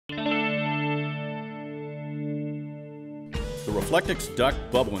The Reflectix Duct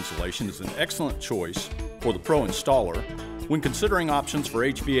Bubble Insulation is an excellent choice for the pro installer when considering options for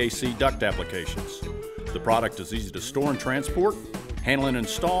HVAC duct applications. The product is easy to store and transport, handle and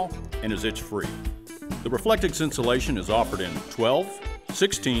install, and is itch-free. The Reflectix insulation is offered in 12,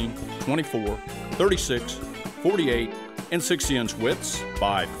 16, 24, 36, 48, and 60-inch widths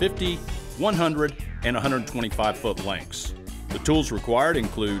by 50, 100, and 125-foot lengths. The tools required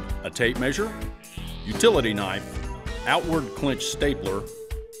include a tape measure, utility knife, outward clinch stapler,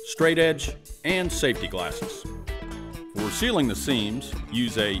 straight edge, and safety glasses. For sealing the seams,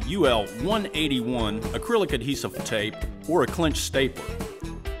 use a UL 181 acrylic adhesive tape or a clinch stapler.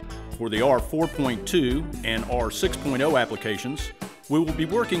 For the R4.2 and R6.0 applications, we will be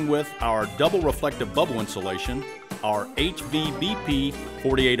working with our double reflective bubble insulation, our HVBP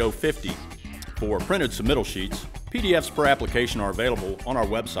 48050. For printed submittal sheets, PDFs per application are available on our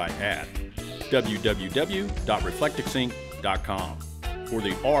website at www.reflectixinc.com. For the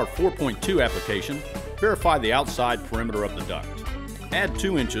R4.2 application, verify the outside perimeter of the duct. Add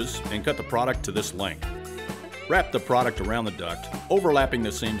 2 inches and cut the product to this length. Wrap the product around the duct, overlapping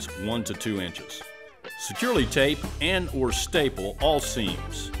the seams 1 to 2 inches. Securely tape and/or staple all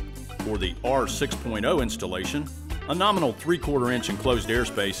seams. For the R6.0 installation, a nominal 3/4 inch enclosed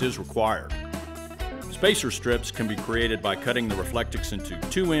airspace is required. Spacer strips can be created by cutting the Reflectix into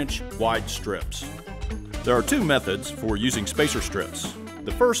 2-inch wide strips. There are 2 methods for using spacer strips.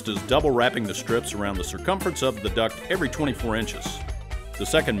 The first is double wrapping the strips around the circumference of the duct every 24 inches. The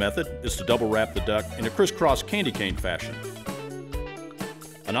second method is to double wrap the duct in a crisscross candy cane fashion.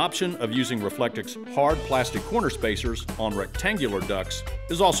 An option of using Reflectix hard plastic corner spacers on rectangular ducts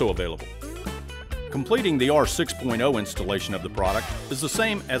is also available. Completing the R6.0 installation of the product is the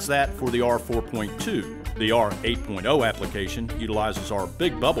same as that for the R4.2. The R8.0 application utilizes our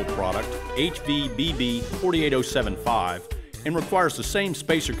big bubble product, HVBB 48075, and requires the same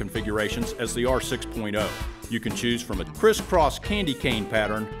spacer configurations as the R6.0. You can choose from a crisscross candy cane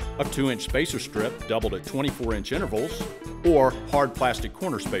pattern, a 2-inch spacer strip doubled at 24-inch intervals, or hard plastic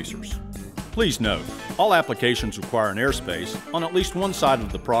corner spacers. Please note, all applications require an airspace on at least one side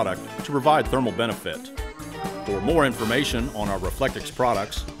of the product to provide thermal benefit. For more information on our Reflectix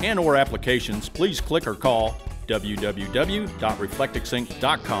products and/or applications, please click or call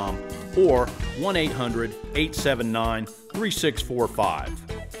www.reflectixinc.com or 1-800-879-3645.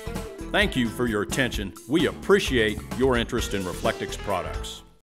 Thank you for your attention. We appreciate your interest in Reflectix products.